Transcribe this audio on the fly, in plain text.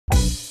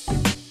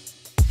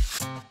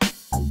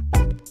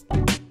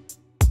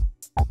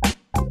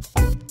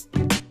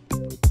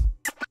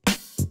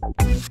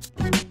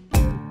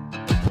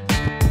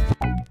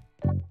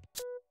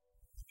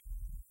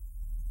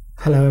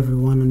Hello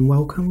everyone and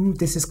welcome.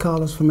 This is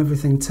Carlos from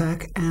Everything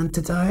Tech, and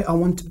today I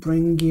want to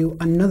bring you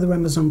another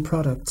Amazon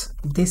product.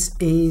 This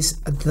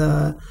is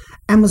the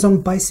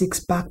Amazon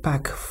Basics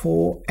backpack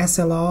for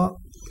SLR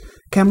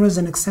cameras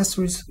and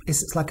accessories.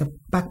 It's like a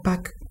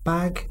backpack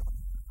bag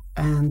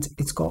and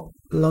it's got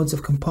loads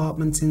of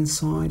compartments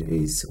inside.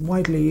 It's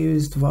widely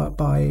used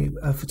by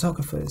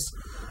photographers.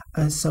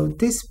 So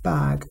this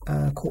bag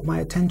caught my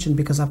attention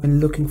because I've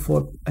been looking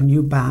for a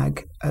new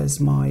bag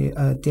as my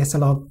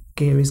DSLR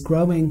gear is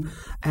growing,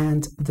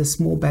 and the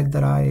small bag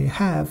that I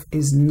have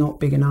is not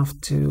big enough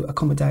to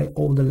accommodate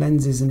all the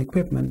lenses and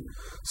equipment.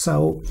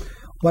 So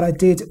what I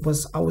did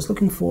was I was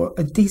looking for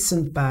a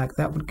decent bag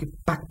that would give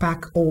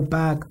backpack or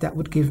bag that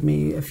would give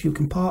me a few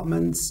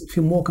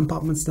more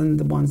compartments than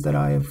the ones that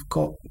I have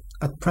got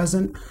at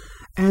present.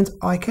 And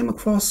I came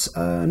across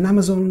an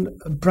Amazon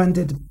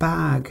branded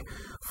bag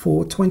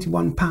for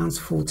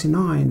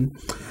 £21.49,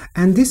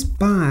 and this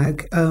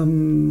bag,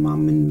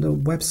 I'm in the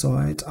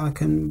website. I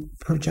can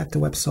project the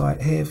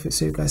website here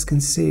so you guys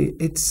can see.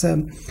 It's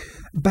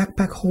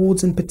backpack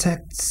holds and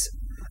protects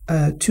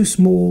two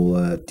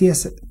smaller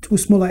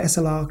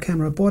SLR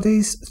camera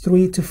bodies,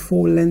 3 to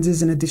 4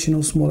 lenses and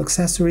additional small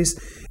accessories,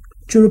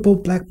 durable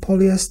black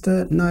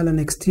polyester, nylon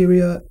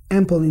exterior,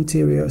 ample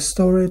interior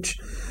storage,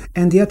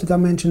 and the outer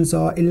dimensions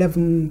are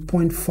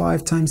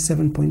 11.5 times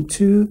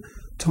 7.2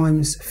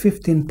 times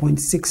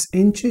 15.6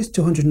 inches,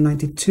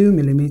 292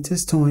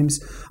 millimeters times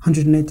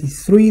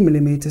 183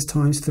 millimeters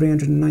times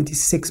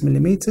 396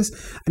 millimeters,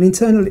 and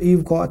internally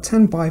you've got a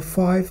 10 by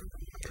 5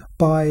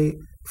 by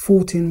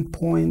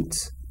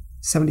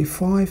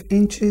 14.75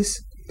 inches,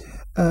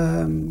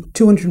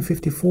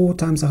 254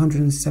 times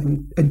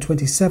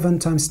 127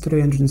 times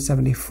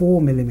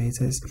 374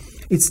 millimeters.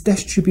 It's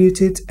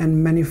distributed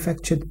and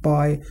manufactured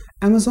by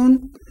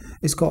Amazon.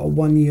 It's got a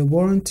 1-year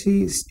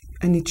warranty,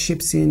 and it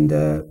ships in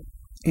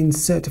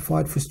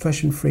certified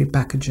frustration-free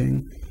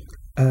packaging.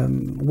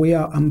 We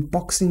are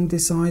unboxing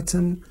this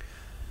item.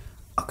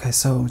 Okay,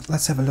 so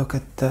let's have a look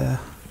at the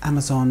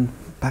Amazon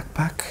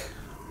backpack.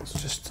 Let's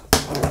just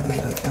open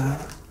it there.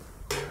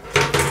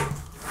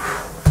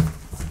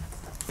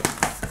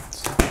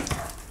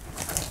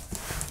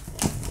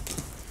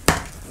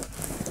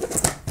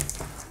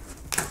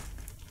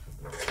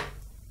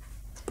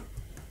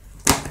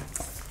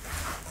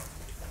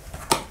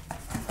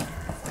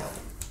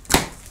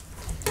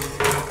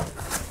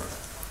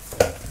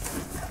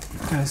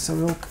 Okay, so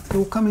it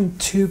will come in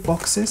 2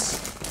 boxes.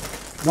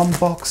 One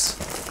box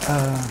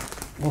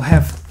will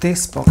have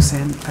this box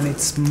in, and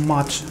it's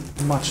much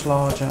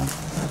larger,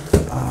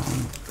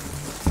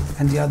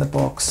 and the other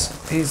box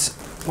is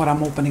what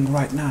I'm opening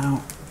right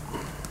now.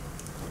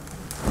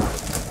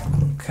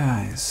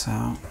 Okay,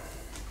 so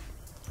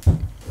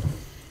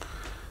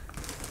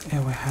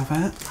here we have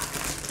it.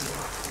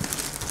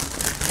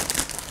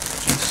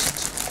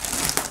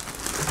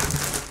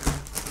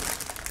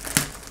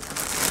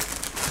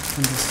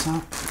 Open this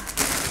up,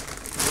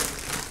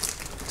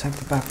 take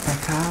the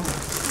backpack out.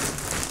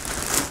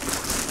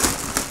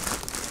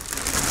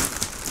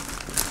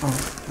 Oh,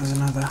 there's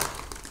another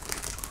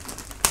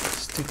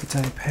sticky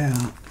tape here.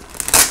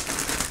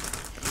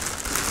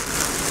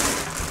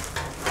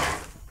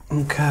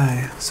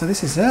 Okay, so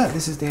this is it.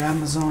 This is the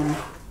Amazon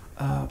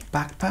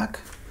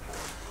backpack.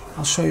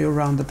 I'll show you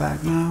around the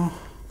bag now.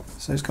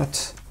 So it's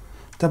got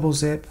double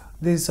zip.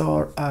 These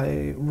are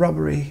a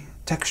rubbery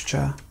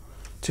texture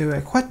to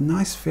a quite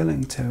nice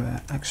feeling to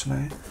it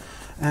actually,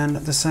 and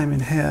the same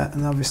in here,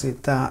 and obviously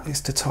that is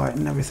to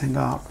tighten everything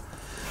up.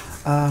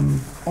 On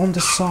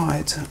the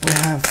side we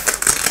have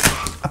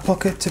a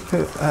pocket to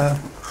put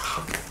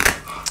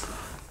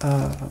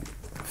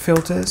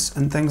filters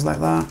and things like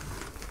that,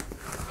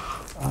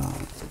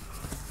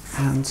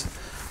 and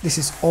this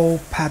is all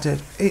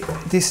padded.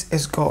 This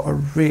has got a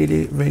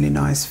really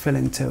nice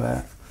feeling to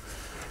it,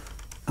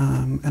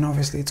 and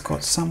obviously it's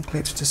got some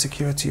clips to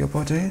secure it to your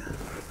body.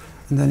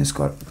 And then it's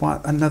got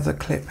another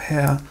clip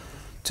here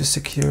to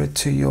secure it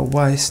to your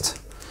waist.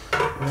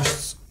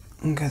 Just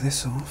get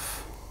this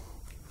off.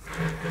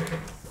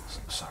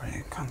 Sorry,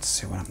 I can't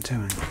see what I'm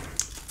doing.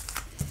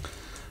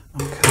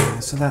 Okay,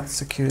 so that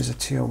secures it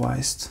to your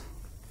waist.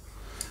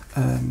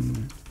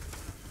 The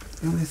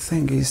only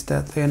thing is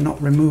that they're not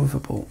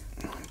removable,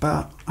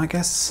 but I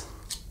guess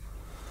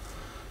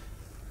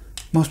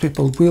most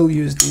people will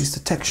use these. The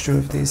texture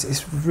of this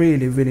is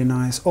really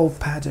nice, all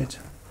padded,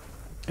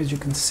 as you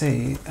can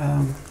see.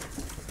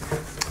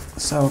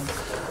 So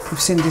we've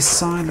seen this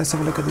side. Let's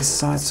have a look at this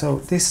side. So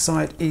this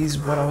side is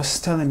what I was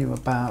telling you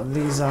about.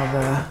 These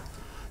are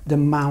the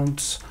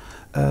mounts,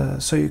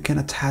 so you can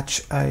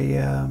attach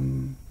a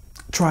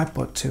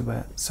tripod to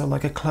it. So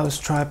like a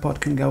closed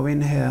tripod can go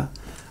in here,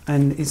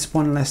 and it's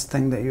one less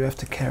thing that you have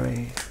to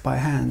carry by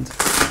hand.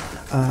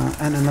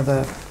 And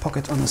another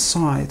pocket on the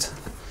side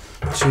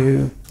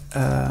to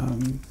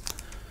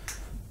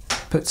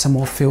put some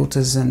more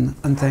filters and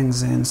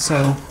things in.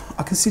 So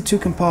I can see 2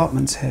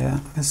 compartments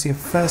here. I can see a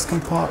first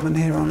compartment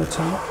here on the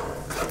top,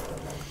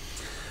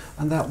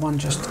 and that one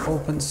just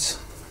opens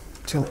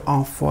till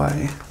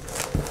halfway.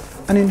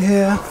 And in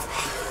here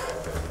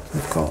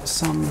We've got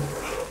some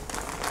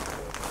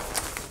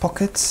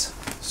pockets,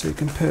 so you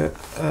can put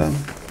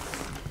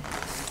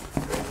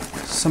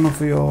some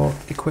of your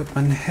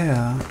equipment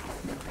here.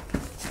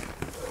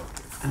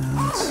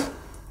 And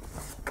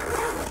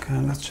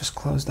okay, let's just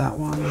close that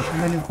one.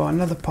 And then you've got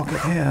another pocket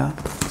here,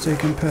 so you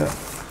can put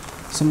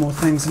some more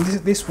things. And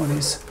this one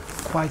is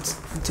quite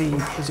deep,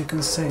 as you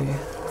can see.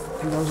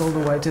 It goes all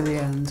the way to the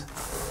end.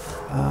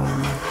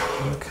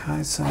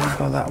 Okay, so I've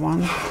got that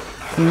one.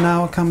 And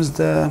now comes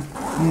the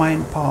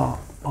main part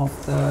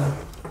of the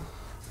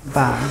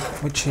bag,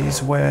 which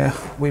is where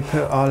we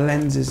put our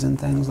lenses and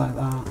things like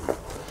that.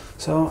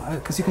 So,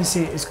 as you can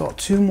see, it's got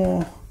two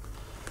more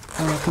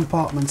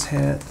compartments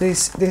here.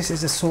 This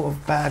is a sort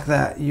of bag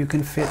that you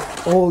can fit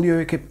all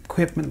your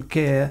equipment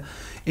gear.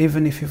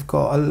 Even if you've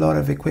got a lot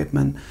of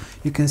equipment,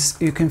 you can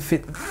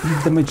fit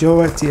the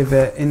majority of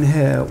it in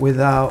here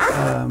without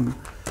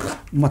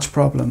much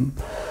problem.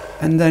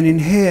 And then in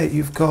here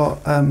you've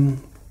got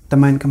the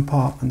main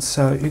compartment.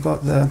 So you've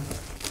got the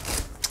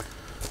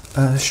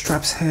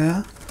straps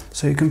here,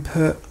 so you can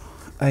put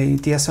a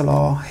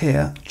DSLR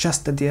here,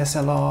 just the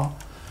DSLR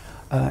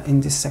in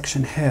this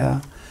section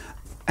here.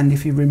 And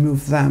if you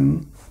remove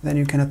them, then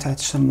you can attach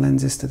some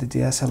lenses to the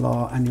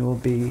DSLR, and you will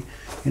be,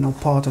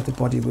 part of the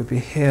body will be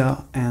here,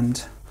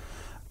 and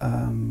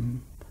the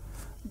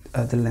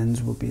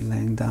lens will be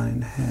laying down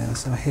in here.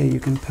 So here you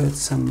can put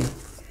some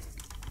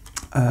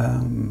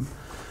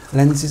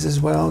lenses as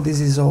well.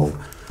 This is all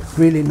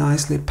really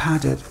nicely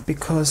padded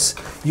because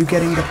you're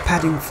getting the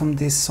padding from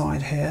this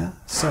side here.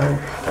 So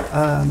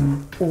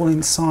all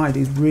inside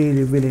is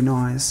really, really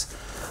nice.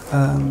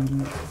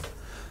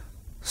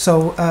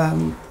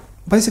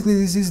 Basically,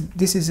 this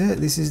is it.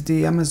 This is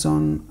the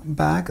Amazon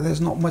bag.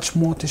 There's not much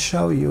more to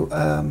show you,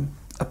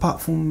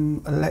 apart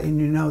from letting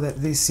you know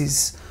that this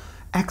is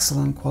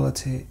excellent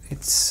quality.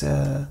 It's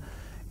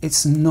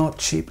not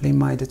cheaply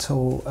made at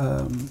all,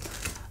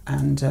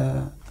 and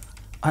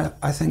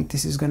I think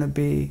this is going to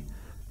be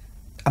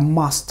a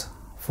must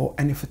for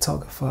any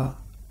photographer,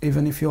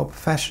 even if you're a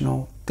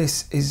professional.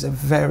 This is a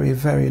very,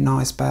 very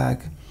nice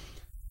bag.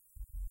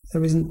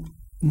 There isn't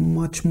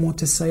much more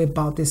to say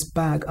about this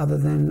bag other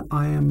than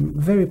I am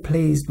very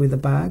pleased with the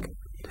bag.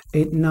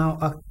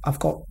 I've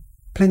got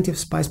plenty of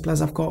space,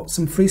 plus I've got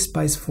some free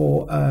space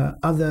for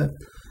other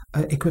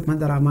equipment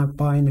that I might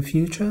buy in the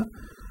future.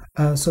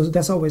 So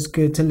that's always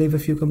good to leave a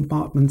few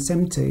compartments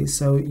empty,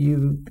 so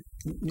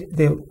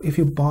if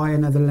you buy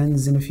another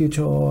lens in the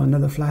future or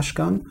another flash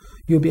gun,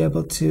 you'll be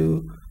able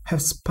to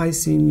have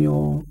space in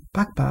your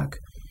backpack.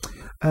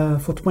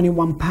 For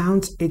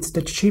 £21, it's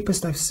the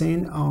cheapest I've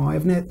seen.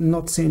 I've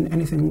not seen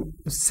anything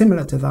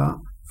similar to that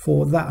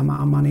for that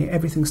amount of money.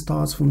 Everything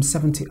starts from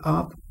 70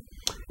 up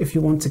if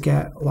you want to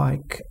get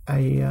like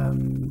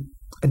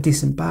a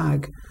decent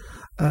bag.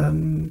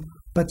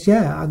 But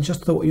yeah, I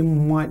just thought you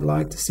might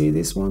like to see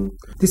this one.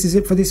 This is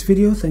it for this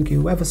video. Thank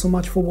you ever so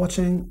much for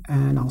watching,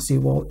 and I'll see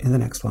you all in the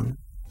next one.